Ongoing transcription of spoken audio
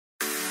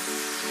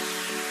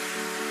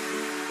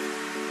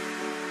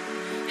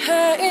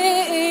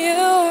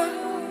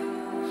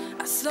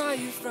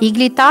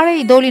Igli Tare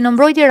i doli në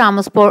mbrojtje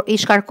Ramës, por i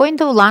shkarkojnë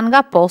të vëllanë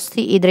nga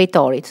posti i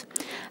drejtorit.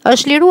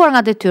 Është liruar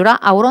nga detyra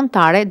Auron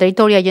Tare,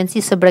 drejtori i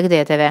Agjencisë së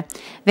Bregdeteve.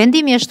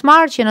 Vendimi është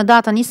marrë që në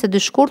datën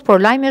 22 shkurt,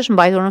 por lajmi është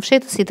mbajtur në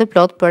fshehtësi të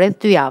plot për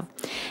rreth 2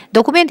 javë.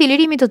 Dokumenti i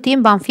lirimit të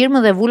tij mban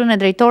firmën dhe vulën e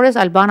drejtores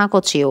Albana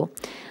Koçiu.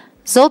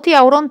 Zoti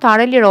Auron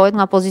Tare lirohet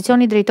nga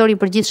pozicioni drejtori i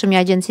përgjithshëm i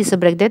Agjencisë së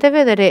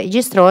Bregdeteve dhe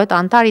regjistrohet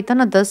antar i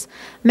TND-s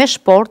me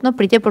shport në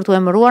pritje për t'u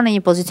emëruar në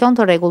një pozicion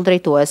të rregull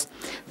drejtues.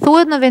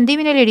 Thuhet në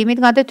vendimin e lirimit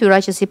nga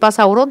detyra që sipas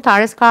Auron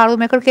Tares ka ardhur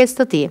me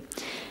kërkesë të tij.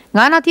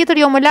 Nga ana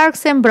tjetër, jo më larg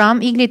se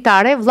mbrëm, Igli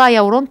Tare, vllai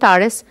Auron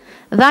Tares,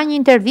 dha një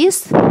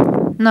intervistë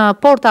në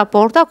Porta a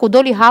Porta, ku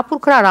doli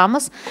hapur krah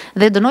Ramës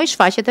dhe dënoi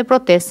shfaqjet e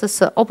protestës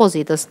së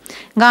opozitës.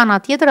 Nga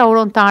ana tjetër,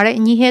 Auron Tare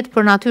njihet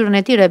për natyrën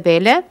e tij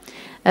rebele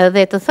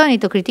dhe të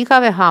thënit të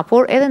kritikave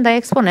hapur edhe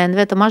ndaj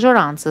eksponentëve të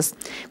mazhorancës.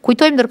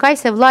 Kujtojmë ndërkaq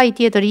se vllai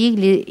tjetër i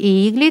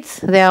Iglit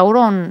dhe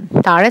Auron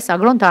Tare,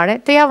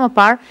 3 javë më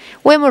parë,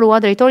 u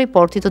emërua drejtori i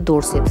portit të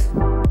Durrësit.